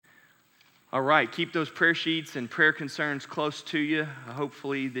All right, keep those prayer sheets and prayer concerns close to you.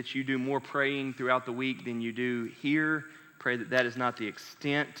 Hopefully that you do more praying throughout the week than you do here. Pray that that is not the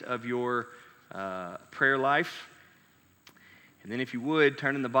extent of your prayer life. And then if you would,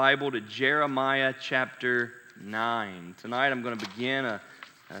 turn in the Bible to Jeremiah chapter 9. Tonight I'm going to begin a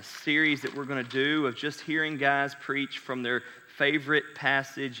series that we're going to do of just hearing guys preach from their favorite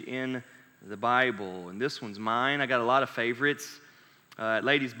passage in the Bible. And this one's mine. I got a lot of favorites. At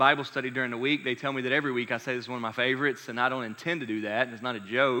ladies' Bible study during the week, they tell me that every week I say this is one of my favorites, and I don't intend to do that, and it's not a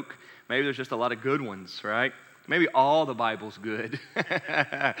joke. Maybe there's just a lot of good ones, right? Maybe all the Bible's good.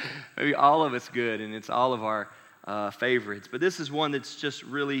 Maybe all of it's good, and it's all of our favorites. But this is one that's just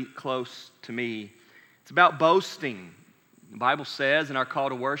really close to me. It's about boasting. The Bible says in our call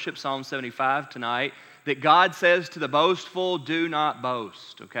to worship, Psalm 75 tonight, that God says to the boastful, do not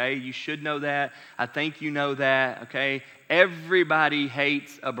boast, okay? You should know that. I think you know that, okay? Everybody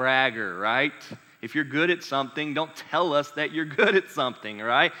hates a bragger, right? If you're good at something, don't tell us that you're good at something,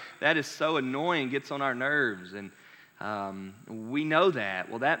 right? That is so annoying, gets on our nerves, and we know that.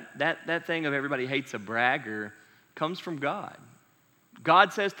 Well, that thing of everybody hates a bragger comes from God.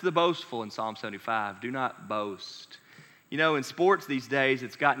 God says to the boastful in Psalm 75, do not boast. You know, in sports these days,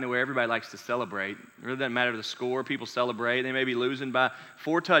 it's gotten to where everybody likes to celebrate. It really doesn't matter the score. People celebrate. They may be losing by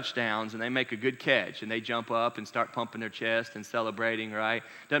 4 touchdowns, and they make a good catch, and they jump up and start pumping their chest and celebrating, right?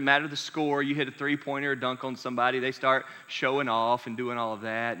 Doesn't matter the score. You hit a three-pointer or dunk on somebody, they start showing off and doing all of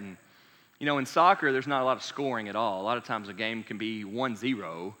that. And, you know, in soccer, there's not a lot of scoring at all. A lot of times a game can be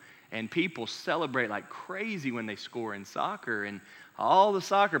 1-0, and people celebrate like crazy when they score in soccer. And all the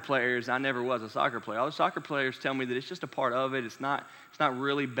soccer players, I never was a soccer player, all the soccer players tell me that it's just a part of it. It's not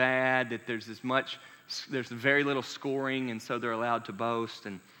really bad, that there's very little scoring, and so they're allowed to boast.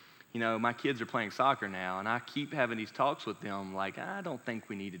 And, you know, my kids are playing soccer now, and I keep having these talks with them like, I don't think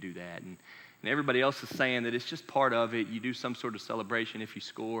we need to do that. And everybody else is saying that it's just part of it. You do some sort of celebration if you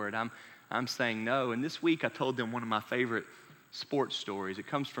score, and I'm saying no. And this week I told them one of my favorite sports stories. It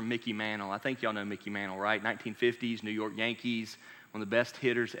comes from Mickey Mantle. I think y'all know Mickey Mantle, right? 1950s, New York Yankees, one of the best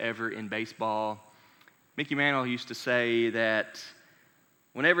hitters ever in baseball. Mickey Mantle used to say that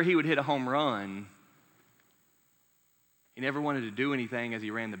whenever he would hit a home run, he never wanted to do anything as he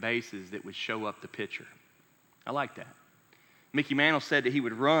ran the bases that would show up the pitcher. I like that. Mickey Mantle said that he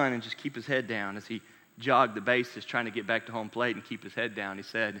would run and just keep his head down as he jogged the bases trying to get back to home plate and keep his head down. He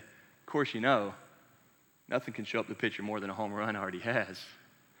said, of course you know, nothing can show up the pitcher more than a home run already has.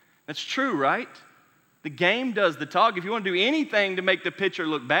 That's true, right? The game does the talk. If you want to do anything to make the pitcher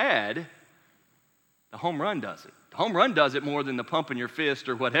look bad, the home run does it. The home run does it more than the pump in your fist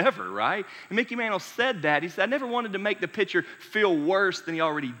or whatever, right? And Mickey Mantle said that. He said, I never wanted to make the pitcher feel worse than he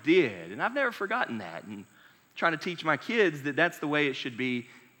already did. And I've never forgotten that. And trying to teach my kids that that's the way it should be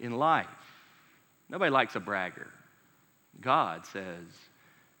in life. Nobody likes a bragger. God says,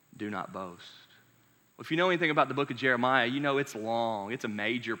 do not boast. Well, if you know anything about the book of Jeremiah, you know it's long. It's a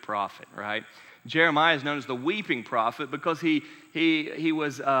major prophet, right? Jeremiah is known as the weeping prophet because he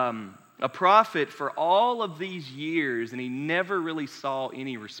was a prophet for all of these years, and he never really saw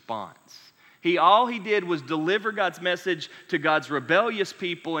any response. All he did was deliver God's message to God's rebellious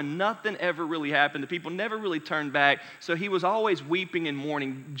people, and nothing ever really happened. The people never really turned back, so he was always weeping and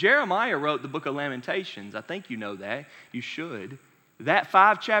mourning. Jeremiah wrote the book of Lamentations. I think you know that. You should. That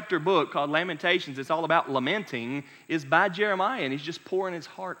 5-chapter book called Lamentations, it's all about lamenting, is by Jeremiah, and he's just pouring his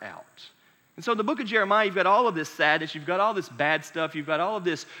heart out. And so in the book of Jeremiah, you've got all of this sadness, you've got all this bad stuff, you've got all of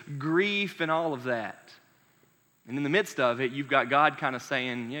this grief and all of that. And in the midst of it, you've got God kind of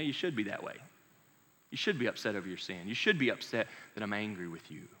saying, yeah, you should be that way. You should be upset over your sin. You should be upset that I'm angry with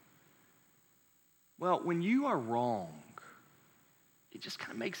you. Well, when you are wrong, it just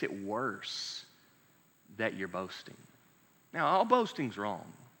kind of makes it worse that you're boasting. Now, all boasting's wrong.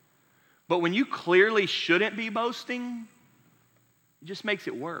 But when you clearly shouldn't be boasting, it just makes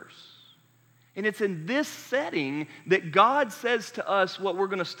it worse. And it's in this setting that God says to us what we're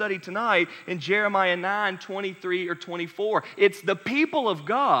going to study tonight in Jeremiah 9, 23 or 24. It's the people of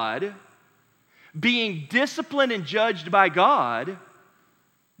God being disciplined and judged by God.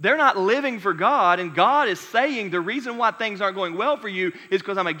 They're not living for God, and God is saying the reason why things aren't going well for you is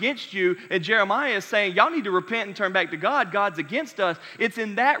because I'm against you. And Jeremiah is saying, y'all need to repent and turn back to God. God's against us. It's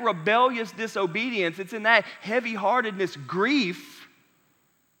in that rebellious disobedience, it's in that heavy-heartedness, grief,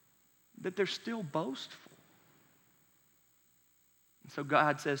 that they're still boastful. And so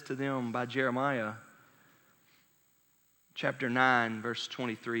God says to them by Jeremiah chapter 9, verse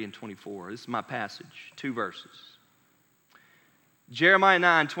 23 and 24. This is my passage, 2 verses. Jeremiah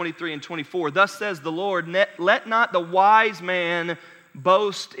 9, 23 and 24. Thus says the Lord, let not the wise man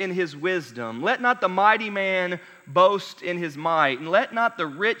boast in his wisdom. Let not the mighty man boast in his might, and let not the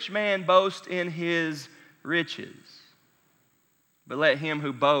rich man boast in his riches. But let him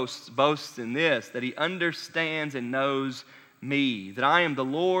who boasts, boast in this, that he understands and knows me, that I am the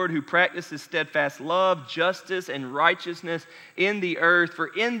Lord who practices steadfast love, justice, and righteousness in the earth. For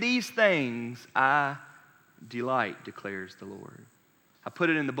in these things I delight, declares the Lord. I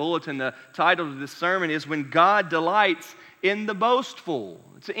put it in the bulletin. The title of this sermon is When God Delights in the Boastful.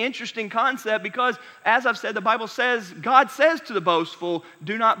 It's an interesting concept because, as I've said, the Bible says, God says to the boastful,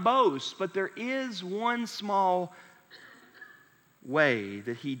 do not boast. But there is one small way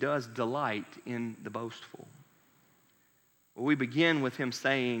that he does delight in the boastful. Well, we begin with him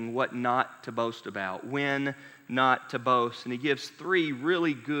saying what not to boast about, when not to boast. And he gives three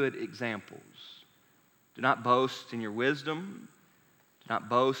really good examples. Do not boast in your wisdom. Do not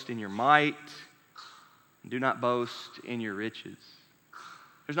boast in your might. And do not boast in your riches.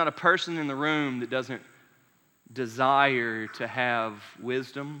 There's not a person in the room that doesn't desire to have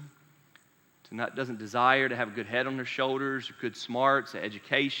wisdom, doesn't desire to have a good head on their shoulders, good smarts,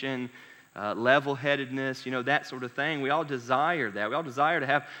 education, level-headedness, that sort of thing. We all desire that. We all desire to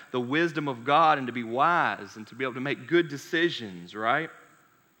have the wisdom of God and to be wise and to be able to make good decisions, right?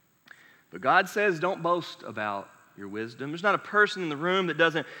 But God says don't boast about your wisdom. There's not a person in the room that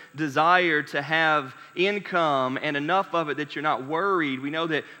doesn't desire to have income and enough of it that you're not worried. We know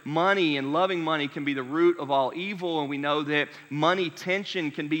that money and loving money can be the root of all evil, and we know that money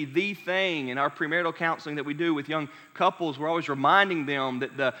tension can be the thing. In our premarital counseling that we do with young couples, we're always reminding them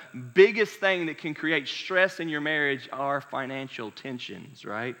that the biggest thing that can create stress in your marriage are financial tensions,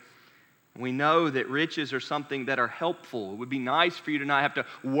 right? We know that riches are something that are helpful. It would be nice for you to not have to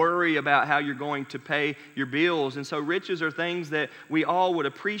worry about how you're going to pay your bills. And so riches are things that we all would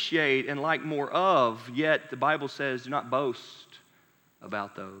appreciate and like more of, yet the Bible says do not boast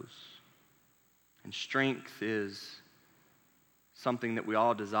about those. And strength is something that we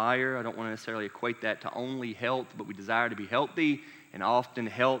all desire. I don't want to necessarily equate that to only health, but we desire to be healthy, and often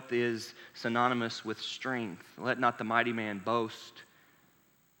health is synonymous with strength. Let not the mighty man boast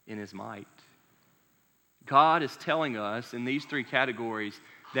in his might. God is telling us in these three categories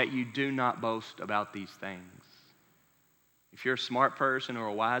that you do not boast about these things. If you're a smart person or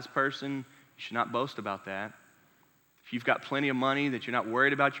a wise person, you should not boast about that. If you've got plenty of money, that you're not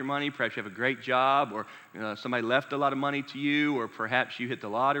worried about your money, perhaps you have a great job, or somebody left a lot of money to you, or perhaps you hit the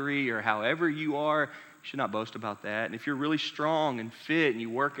lottery, or however you are, you should not boast about that. And if you're really strong and fit and you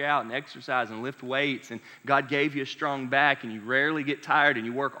work out and exercise and lift weights and God gave you a strong back and you rarely get tired and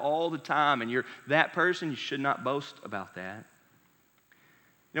you work all the time and you're that person, you should not boast about that.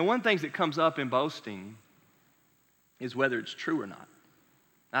 One of the things that comes up in boasting is whether it's true or not.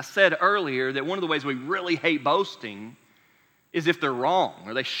 I said earlier that one of the ways we really hate boasting is if they're wrong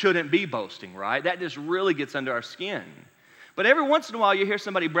or they shouldn't be boasting, right? That just really gets under our skin. But every once in a while you hear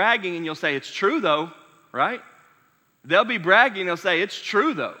somebody bragging and you'll say, it's true though. Right? They'll be bragging. They'll say, it's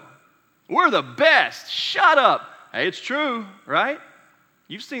true, though. We're the best. Shut up. Hey, it's true, right?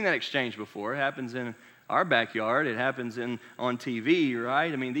 You've seen that exchange before. It happens in our backyard. It happens on TV,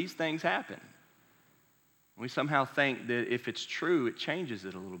 right? I mean, these things happen. We somehow think that if it's true, it changes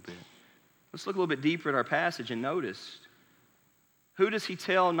it a little bit. Let's look a little bit deeper at our passage and notice, who does he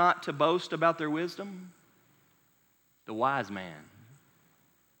tell not to boast about their wisdom? The wise man.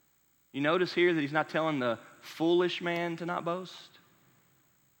 You notice here that he's not telling the foolish man to not boast.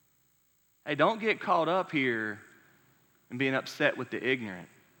 Hey, don't get caught up here in being upset with the ignorant.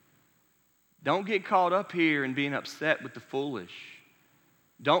 Don't get caught up here in being upset with the foolish.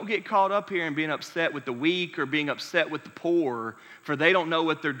 Don't get caught up here in being upset with the weak or being upset with the poor, for they don't know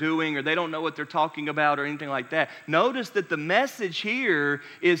what they're doing or they don't know what they're talking about or anything like that. Notice that the message here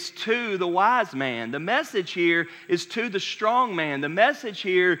is to the wise man. The message here is to the strong man. The message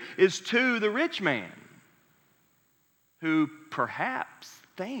here is to the rich man who perhaps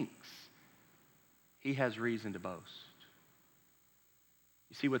thinks he has reason to boast.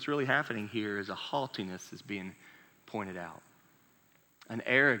 You see, what's really happening here is a haughtiness is being pointed out. An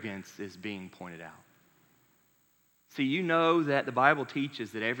arrogance is being pointed out. See, you know that the Bible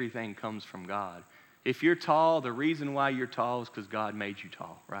teaches that everything comes from God. If you're tall, the reason why you're tall is because God made you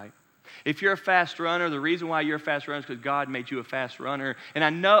tall, right? If you're a fast runner, the reason why you're a fast runner is because God made you a fast runner.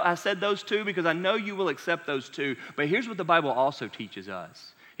 And I said those two because I know you will accept those two. But here's what the Bible also teaches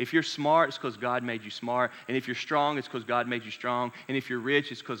us. If you're smart, it's because God made you smart. And if you're strong, it's because God made you strong. And if you're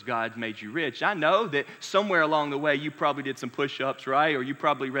rich, it's because God made you rich. I know that somewhere along the way, you probably did some push-ups, right? Or you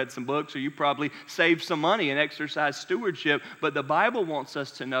probably read some books, or you probably saved some money and exercised stewardship. But the Bible wants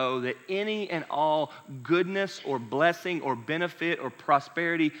us to know that any and all goodness or blessing or benefit or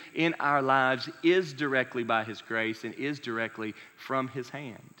prosperity in our lives is directly by His grace and is directly from His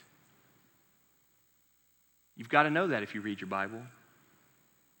hand. You've got to know that if you read your Bible.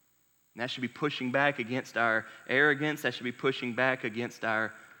 And that should be pushing back against our arrogance. That should be pushing back against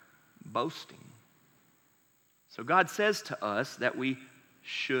our boasting. So God says to us that we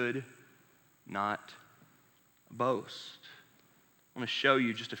should not boast. I want to show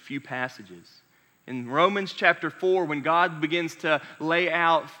you just a few passages. In Romans chapter 4, when God begins to lay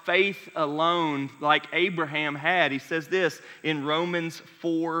out faith alone like Abraham had, He says this in Romans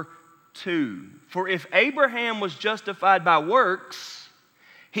 4:2. For if Abraham was justified by works,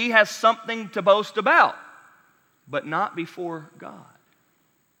 he has something to boast about, but not before God.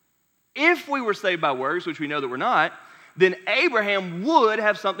 If we were saved by works, which we know that we're not, then Abraham would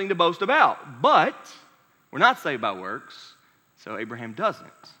have something to boast about. But we're not saved by works, so Abraham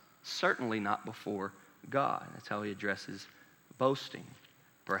doesn't. Certainly not before God. That's how he addresses boasting.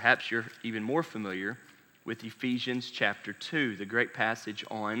 Perhaps you're even more familiar with Ephesians chapter 2, the great passage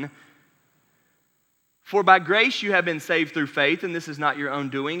on for by grace you have been saved through faith, and this is not your own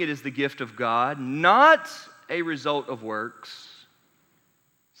doing, it is the gift of God, not a result of works,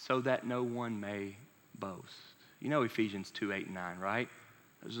 so that no one may boast. You know Ephesians 2:8-9, right?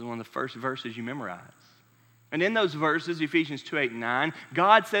 This is one of the first verses you memorize. And in those verses, Ephesians 2:8-9,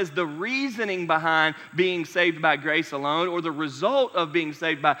 God says the reasoning behind being saved by grace alone, or the result of being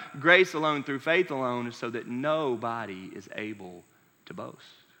saved by grace alone through faith alone, is so that nobody is able to boast.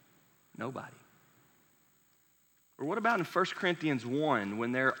 Nobody. Or what about in 1 Corinthians 1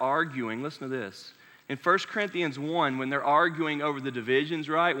 when they're arguing? Listen to this. In 1 Corinthians 1, when they're arguing over the divisions,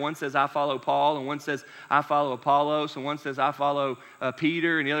 right? One says, I follow Paul, and one says, I follow Apollos, and one says, I follow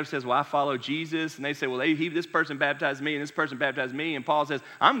Peter, and the other says, well, I follow Jesus. And they say, well, this person baptized me, and this person baptized me. And Paul says,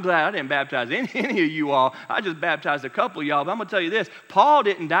 I'm glad I didn't baptize any of you all. I just baptized a couple of y'all. But I'm going to tell you this. Paul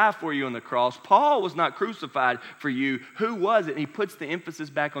didn't die for you on the cross. Paul was not crucified for you. Who was it? And he puts the emphasis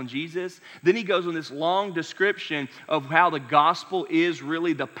back on Jesus. Then he goes on this long description of how the gospel is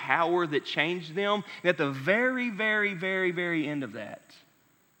really the power that changed them. And at the very, very, very, very end of that,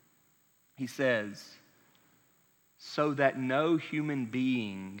 he says, so that no human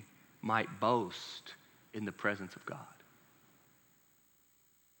being might boast in the presence of God.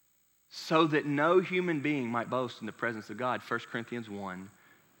 So that no human being might boast in the presence of God. 1 Corinthians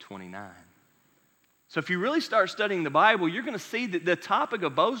 1:29. So if you really start studying the Bible, you're going to see that the topic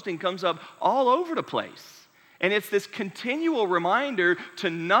of boasting comes up all over the place. And it's this continual reminder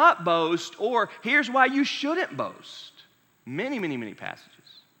to not boast, or here's why you shouldn't boast. Many, many, many passages.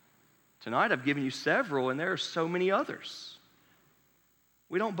 Tonight I've given you several, and there are so many others.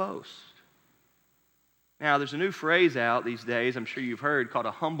 We don't boast. Now, there's a new phrase out these days, I'm sure you've heard, called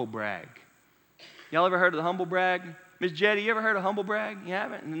a humble brag. Y'all ever heard of the humble brag? Miss Jetty, you ever heard of humble brag? You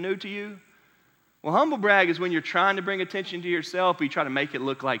haven't? New to you? Well, humble brag is when you're trying to bring attention to yourself, but you try to make it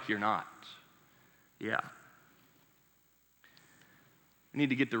look like you're not. Yeah. We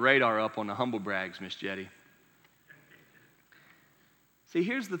need to get the radar up on the humble brags, Miss Jetty. See,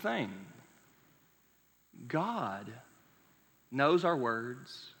 here's the thing. God knows our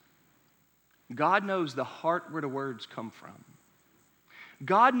words. God knows the heart where the words come from.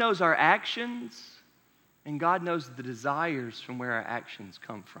 God knows our actions, and God knows the desires from where our actions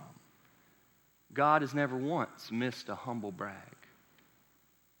come from. God has never once missed a humble brag.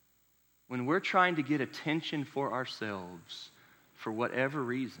 When we're trying to get attention for ourselves, for whatever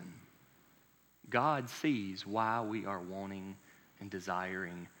reason, God sees why we are wanting and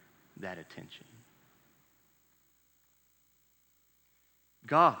desiring that attention.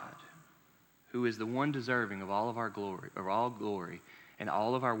 God, who is the one deserving of all of our glory, of all glory and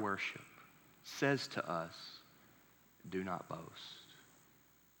all of our worship, says to us, do not boast.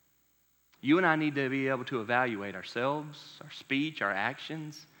 You and I need to be able to evaluate ourselves, our speech, our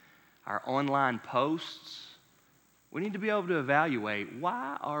actions, our online posts. We need to be able to evaluate,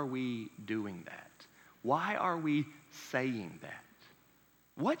 why are we doing that? Why are we saying that?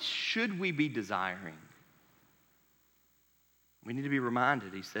 What should we be desiring? We need to be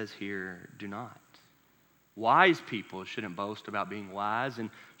reminded, he says here, do not. Wise people shouldn't boast about being wise, and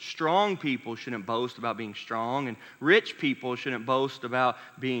strong people shouldn't boast about being strong, and rich people shouldn't boast about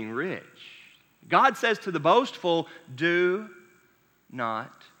being rich. God says to the boastful, do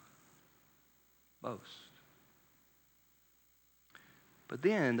not boast. But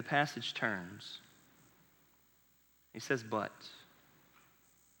then the passage turns. He says, but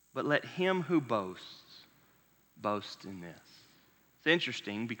let him who boasts, boast in this. It's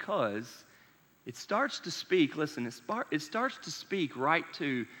interesting because it starts to speak, listen, it starts to speak right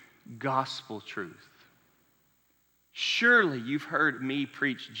to gospel truth. Surely you've heard me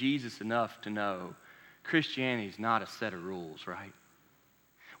preach Jesus enough to know Christianity is not a set of rules, right?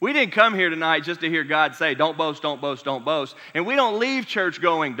 We didn't come here tonight just to hear God say, don't boast, don't boast, don't boast. And we don't leave church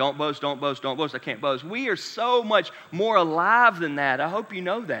going, don't boast, don't boast, don't boast, I can't boast. We are so much more alive than that. I hope you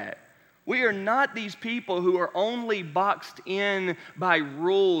know that. We are not these people who are only boxed in by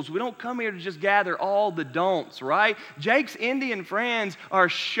rules. We don't come here to just gather all the don'ts, right? Jake's Indian friends are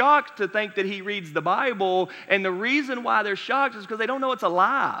shocked to think that he reads the Bible, and the reason why they're shocked is because they don't know it's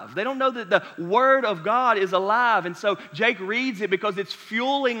alive. They don't know that the Word of God is alive, and so Jake reads it because it's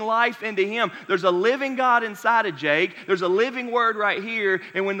fueling life into him. There's a living God inside of Jake. There's a living Word right here,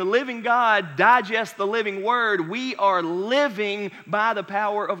 and when the living God digests the living Word, we are living by the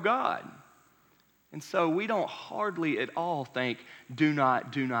power of God. And so we don't hardly at all think, do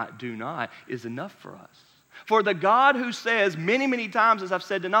not is enough for us. For the God who says many, many times, as I've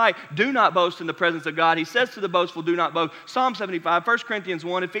said tonight, do not boast in the presence of God. He says to the boastful, do not boast. Psalm 75, 1 Corinthians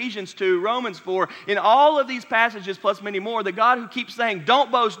 1, Ephesians 2, Romans 4. In all of these passages, plus many more, the God who keeps saying,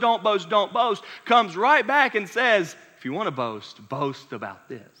 don't boast, don't boast, don't boast, comes right back and says, if you want to boast, boast about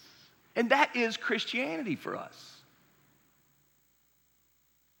this. And that is Christianity for us.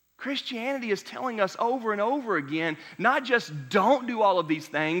 Christianity is telling us over and over again, not just don't do all of these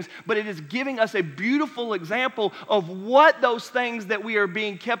things, but it is giving us a beautiful example of what those things that we are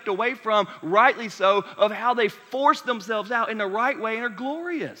being kept away from, rightly so, of how they force themselves out in the right way and are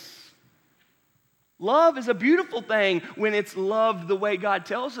glorious. Love is a beautiful thing when it's loved the way God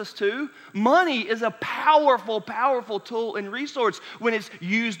tells us to. Money is a powerful, powerful tool and resource when it's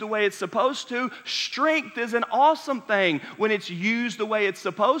used the way it's supposed to. Strength is an awesome thing when it's used the way it's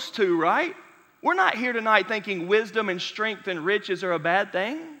supposed to, right? We're not here tonight thinking wisdom and strength and riches are a bad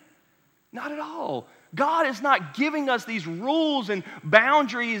thing. Not at all. God is not giving us these rules and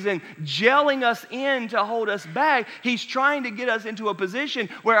boundaries and gelling us in to hold us back. He's trying to get us into a position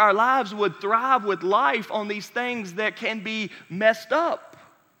where our lives would thrive with life on these things that can be messed up.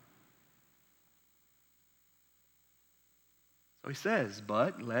 So he says,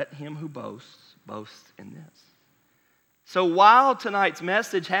 but let him who boasts, boast in this. So while tonight's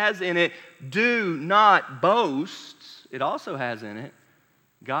message has in it, do not boast, it also has in it,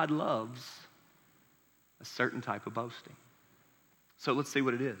 God loves a certain type of boasting. So let's see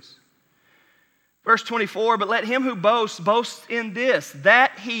what it is. Verse 24, but let him who boasts, boast in this,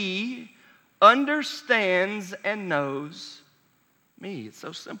 that he understands and knows me. It's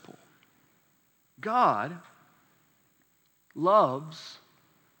so simple. God loves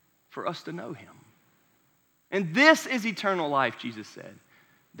for us to know him. And this is eternal life, Jesus said,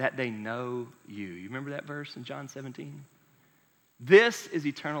 that they know you. You remember that verse in John 17? This is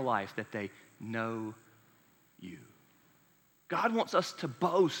eternal life, that they know you. God wants us to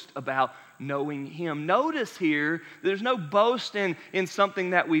boast about knowing him. Notice here, there's no boast in something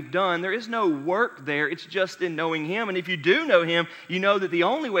that we've done. There is no work there. It's just in knowing him. And if you do know him, you know that the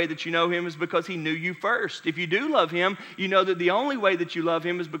only way that you know him is because he knew you first. If you do love him, you know that the only way that you love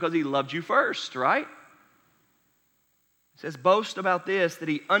him is because he loved you first, right? It says, boast about this, that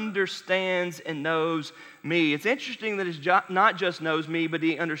he understands and knows me. It's interesting that he not just knows me, but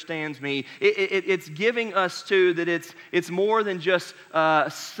he understands me. It's giving us, too, that it's more than just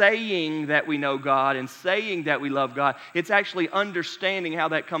saying that we know God and saying that we love God. It's actually understanding how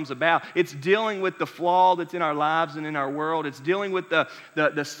that comes about. It's dealing with the flaw that's in our lives and in our world. It's dealing with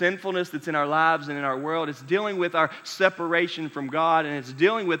the sinfulness that's in our lives and in our world. It's dealing with our separation from God, and it's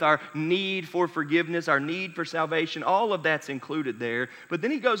dealing with our need for forgiveness, our need for salvation. All of that's included there. But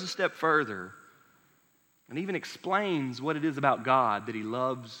then he goes a step further and even explains what it is about God that he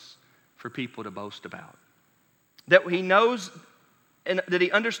loves for people to boast about. That he knows and that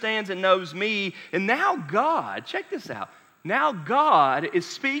he understands and knows me. And now God, check this out. Now God is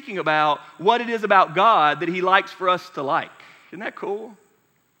speaking about what it is about God that he likes for us to like. Isn't that cool?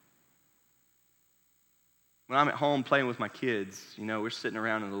 When I'm at home playing with my kids, we're sitting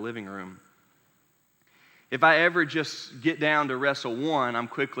around in the living room. If I ever just get down to wrestle one, I'm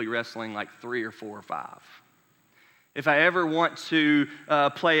quickly wrestling like 3 or 4 or 5. If I ever want to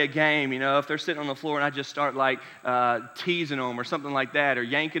play a game, if they're sitting on the floor and I just start teasing them or something like that, or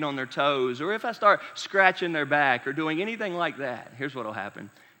yanking on their toes, or if I start scratching their back or doing anything like that, here's what will happen.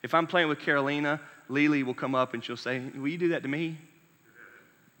 If I'm playing with Carolina, Lily will come up and she'll say, will you do that to me?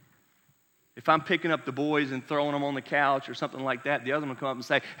 If I'm picking up the boys and throwing them on the couch or something like that, the other one will come up and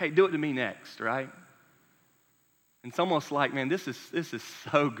say, hey, do it to me next, right? And it's almost like, man, this is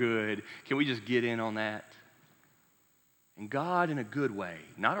so good. Can we just get in on that? And God in a good way,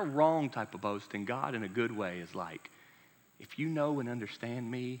 not a wrong type of boasting, God in a good way is like, if you know and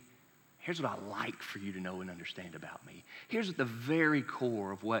understand me, here's what I like for you to know and understand about me. Here's at the very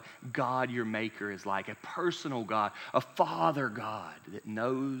core of what God, your maker, is like. A personal God, a Father God that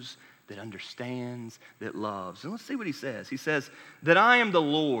knows, that understands, that loves. And let's see what he says. He says, that I am the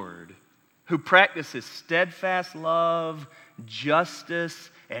Lord who practices steadfast love,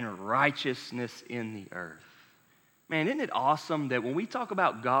 justice, and righteousness in the earth. Man, isn't it awesome that when we talk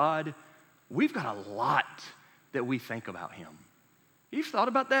about God, we've got a lot that we think about him. You've thought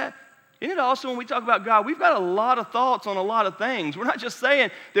about that? Isn't it awesome when we talk about God, we've got a lot of thoughts on a lot of things. We're not just saying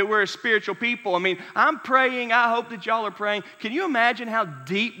that we're a spiritual people. I mean, I'm praying. I hope that y'all are praying. Can you imagine how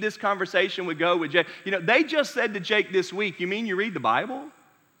deep this conversation would go with Jake? You know, they just said to Jake this week, you mean you read the Bible?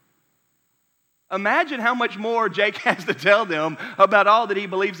 Imagine how much more Jake has to tell them about all that he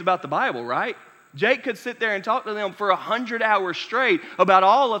believes about the Bible, right? Jake could sit there and talk to them for 100 hours straight about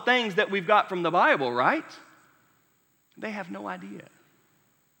all the things that we've got from the Bible, right? They have no idea.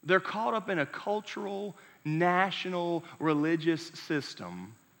 They're caught up in a cultural, national, religious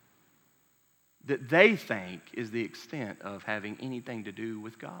system that they think is the extent of having anything to do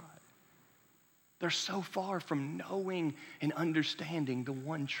with God. They're so far from knowing and understanding the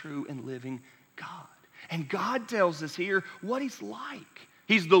one true and living God. And God tells us here what he's like.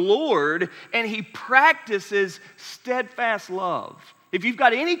 He's the Lord, and he practices steadfast love. If you've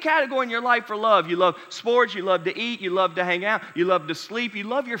got any category in your life for love, you love sports, you love to eat, you love to hang out, you love to sleep, you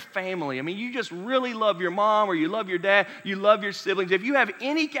love your family. I mean, you just really love your mom or you love your dad, you love your siblings. If you have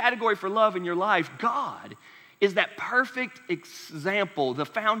any category for love in your life, God is that perfect example, the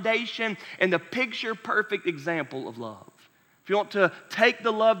foundation and the picture-perfect example of love. If you want to take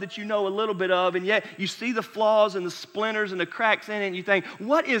the love that you know a little bit of, and yet you see the flaws and the splinters and the cracks in it, and you think,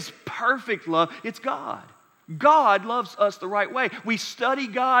 what is perfect love? It's God. God loves us the right way. We study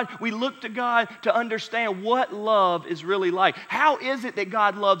God, we look to God to understand what love is really like. How is it that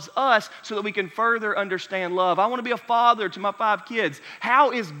God loves us so that we can further understand love? I want to be a father to my 5 kids.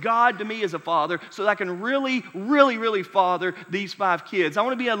 How is God to me as a father so that I can really, really, really father these 5 kids? I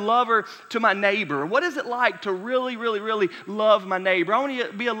want to be a lover to my neighbor. What is it like to really, really, really love my neighbor? I want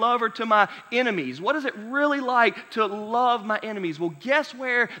to be a lover to my enemies. What is it really like to love my enemies? Well, guess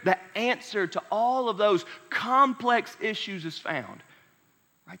where the answer to all of those complex issues is found?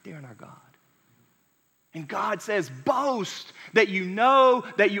 Right there in our God. And God says, boast that you know,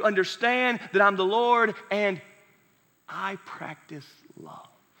 that you understand that I'm the Lord and I practice love.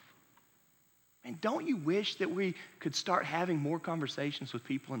 And don't you wish that we could start having more conversations with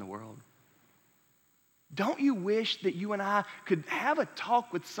people in the world? Don't you wish that you and I could have a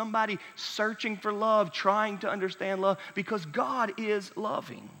talk with somebody searching for love, trying to understand love, because God is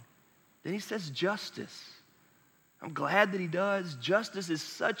loving. Then he says justice. I'm glad that he does. Justice is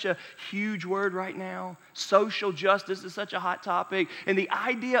such a huge word right now. Social justice is such a hot topic. And the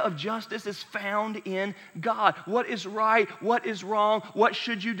idea of justice is found in God. What is right? What is wrong? What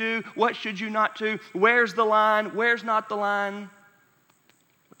should you do? What should you not do? Where's the line? Where's not the line?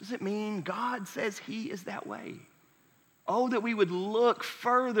 What does it mean? God says he is that way. Oh, that we would look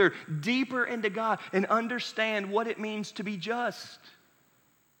further, deeper into God and understand what it means to be just.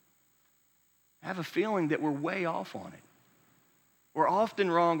 I have a feeling that we're way off on it. We're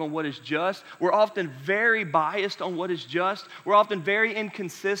often wrong on what is just. We're often very biased on what is just. We're often very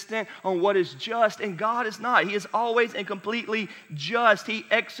inconsistent on what is just. And God is not. He is always and completely just. He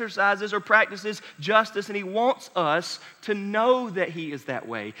exercises or practices justice, and he wants us to know that he is that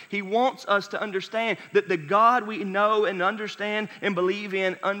way. He wants us to understand that the God we know and understand and believe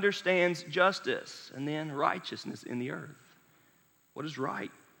in understands justice and then righteousness in the earth. What is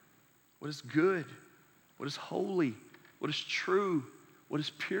right? What is good? What is holy? What is true? What is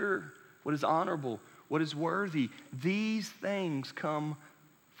pure? What is honorable? What is worthy? These things come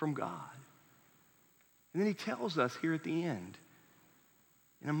from God. And then he tells us here at the end,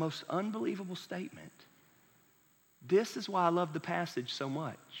 in a most unbelievable statement, this is why I love the passage so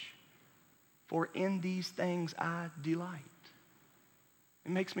much. For in these things I delight.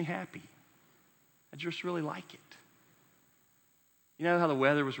 It makes me happy. I just really like it. You know how the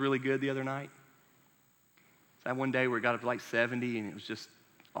weather was really good the other night? That one day where it got up to like 70 and it was just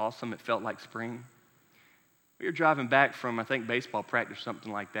awesome. It felt like spring. We were driving back from, I think, baseball practice or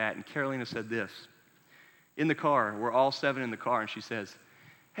something like that, and Carolina said this. In the car, we're all 7 in the car, and she says,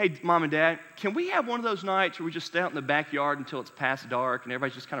 hey, Mom and Dad, can we have one of those nights where we just stay out in the backyard until it's past dark and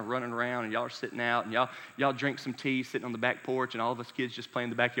everybody's just kind of running around and y'all are sitting out and y'all drink some tea sitting on the back porch and all of us kids just play in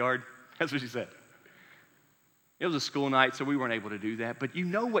the backyard? That's what she said. It was a school night, so we weren't able to do that. But you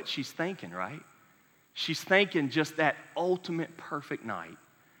know what she's thinking, right? She's thinking just that ultimate perfect night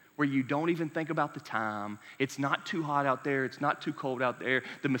where you don't even think about the time. It's not too hot out there. It's not too cold out there.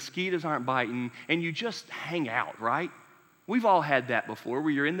 The mosquitoes aren't biting, and you just hang out, right? We've all had that before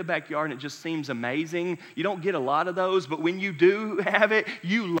where you're in the backyard and it just seems amazing. You don't get a lot of those, but when you do have it,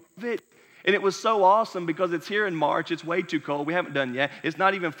 you love it. And it was so awesome because it's here in March. It's way too cold. We haven't done yet. It's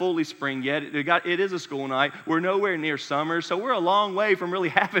not even fully spring yet. It is a school night. We're nowhere near summer, so we're a long way from really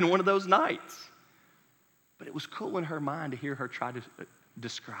having one of those nights. But it was cool in her mind to hear her try to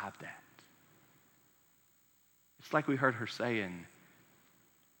describe that. It's like we heard her saying,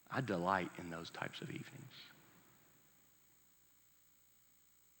 I delight in those types of evenings.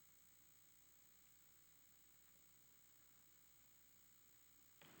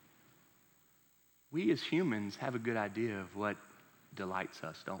 We as humans have a good idea of what delights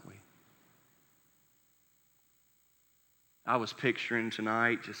us, don't we? I was picturing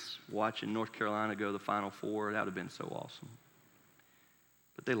tonight just watching North Carolina go to the Final Four. That would have been so awesome.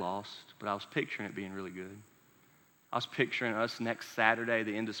 But they lost. But I was picturing it being really good. I was picturing us next Saturday,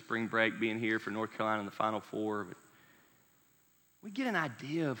 the end of spring break, being here for North Carolina in the Final Four. But we get an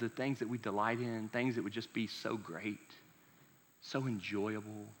idea of the things that we delight in, things that would just be so great, so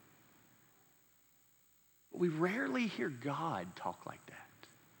enjoyable. But we rarely hear God talk like that.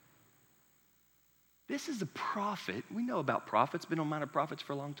 This is a prophet. We know about prophets, been on minor prophets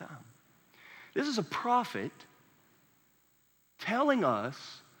for a long time. This is a prophet telling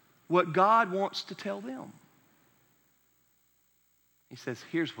us what God wants to tell them. He says,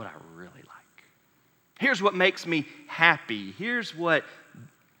 here's what I really like. Here's what makes me happy. Here's what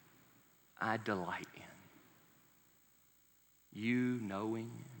I delight in. You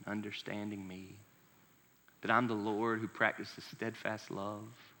knowing and understanding me, that I'm the Lord who practices steadfast love,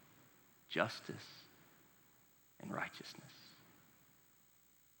 justice, and righteousness.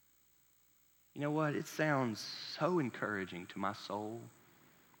 You know what? It sounds so encouraging to my soul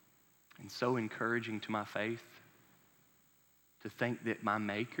and so encouraging to my faith to think that my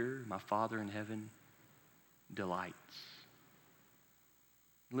Maker, my Father in heaven, delights.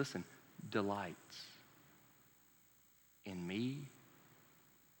 Listen, delights in me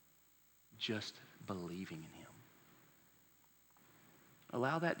just believing in Him.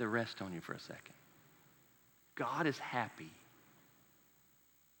 Allow that to rest on you for a second. God is happy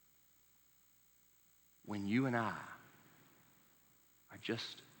when you and I are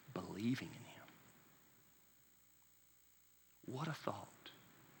just believing in Him. What a thought.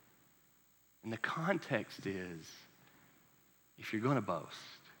 And the context is, if you're going to boast,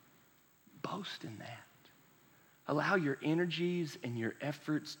 boast in that. Allow your energies and your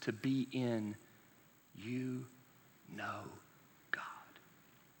efforts to be in you know God.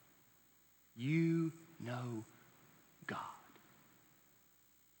 You know God.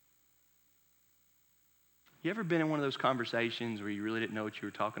 You ever been in one of those conversations where you really didn't know what you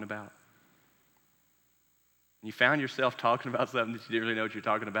were talking about? And you found yourself talking about something that you didn't really know what you were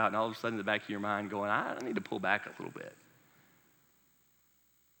talking about, and all of a sudden in the back of your mind going, I need to pull back a little bit.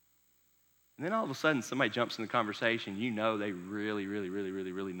 And then all of a sudden somebody jumps in the conversation, you know they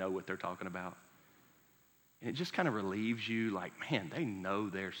really know what they're talking about. And it just kind of relieves you like, man, they know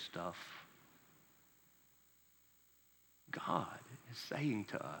their stuff. God is saying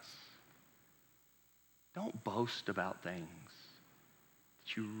to us, don't boast about things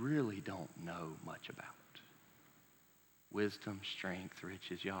that you really don't know much about. Wisdom, strength,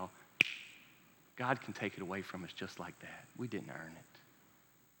 riches, y'all. God can take it away from us just like that. We didn't earn it.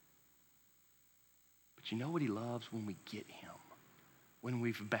 But you know what He loves? When we get Him. When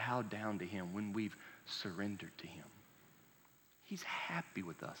we've bowed down to Him. When we've surrendered to Him. He's happy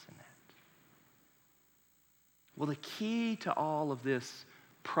with us in that. Well, the key to all of this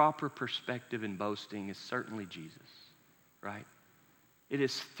proper perspective in boasting is certainly Jesus, right? It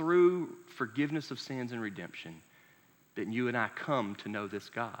is through forgiveness of sins and redemption that you and I come to know this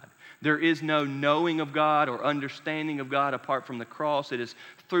God. There is no knowing of God or understanding of God apart from the cross. It is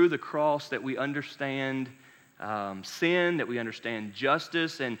through the cross that we understand sin, that we understand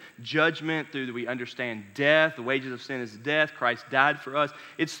justice and judgment, through that we understand death. The wages of sin is death. Christ died for us.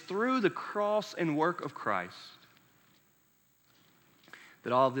 It's through the cross and work of Christ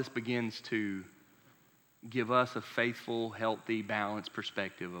that all of this begins to give us a faithful, healthy, balanced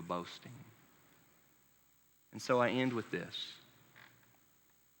perspective of boasting. And so I end with this.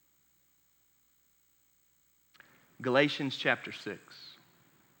 Galatians chapter 6.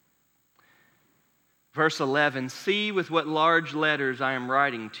 Verse 11, see with what large letters I am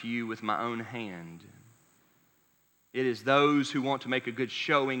writing to you with my own hand. It is those who want to make a good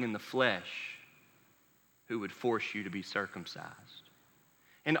showing in the flesh who would force you to be circumcised.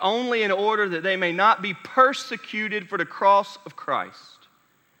 And only in order that they may not be persecuted for the cross of Christ.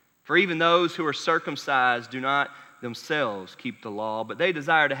 For even those who are circumcised do not themselves keep the law, but they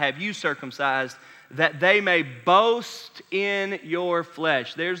desire to have you circumcised, that they may boast in your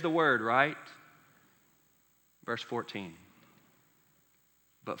flesh. There's the word, right? Verse 14.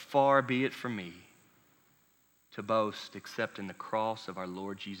 But far be it from me to boast except in the cross of our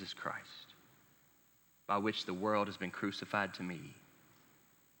Lord Jesus Christ, by which the world has been crucified to me,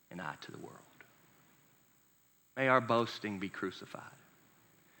 and I to the world. May our boasting be crucified.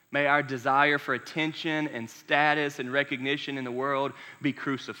 May our desire for attention and status and recognition in the world be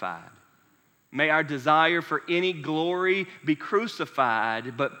crucified. May our desire for any glory be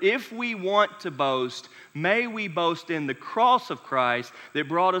crucified. But if we want to boast, may we boast in the cross of Christ that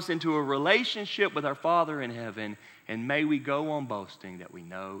brought us into a relationship with our Father in heaven. And may we go on boasting that we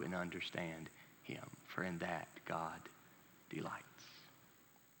know and understand Him. For in that God delights.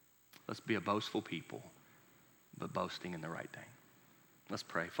 Let's be a boastful people, but boasting in the right thing. Let's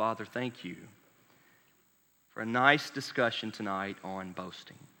pray. Father, thank you for a nice discussion tonight on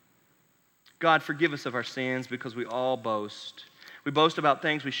boasting. God, forgive us of our sins because we all boast. We boast about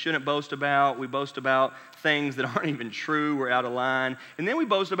things we shouldn't boast about. We boast about things that aren't even true. We're out of line. And then we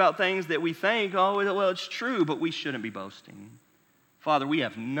boast about things that we think, oh, well, it's true, but we shouldn't be boasting. Father, we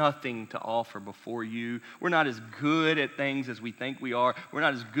have nothing to offer before you. We're not as good at things as we think we are. We're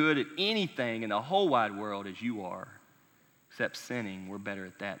not as good at anything in the whole wide world as you are. Except sinning, we're better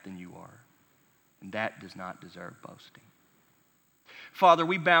at that than you are. And that does not deserve boasting. Father,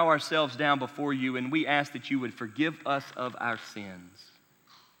 we bow ourselves down before you and we ask that you would forgive us of our sins.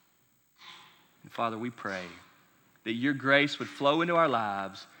 And Father, we pray that your grace would flow into our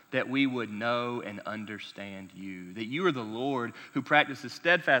lives, that we would know and understand you, that you are the Lord who practices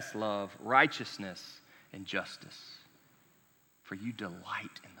steadfast love, righteousness, and justice. For you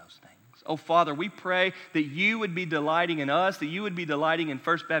delight in those things. Oh, Father, we pray that you would be delighting in us, that you would be delighting in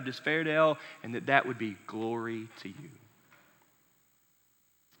First Baptist Fairdale, and that would be glory to you.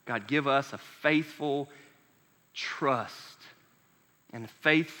 God, give us a faithful trust and a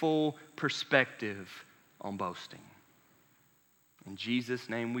faithful perspective on boasting. In Jesus'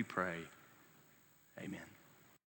 name we pray. Amen.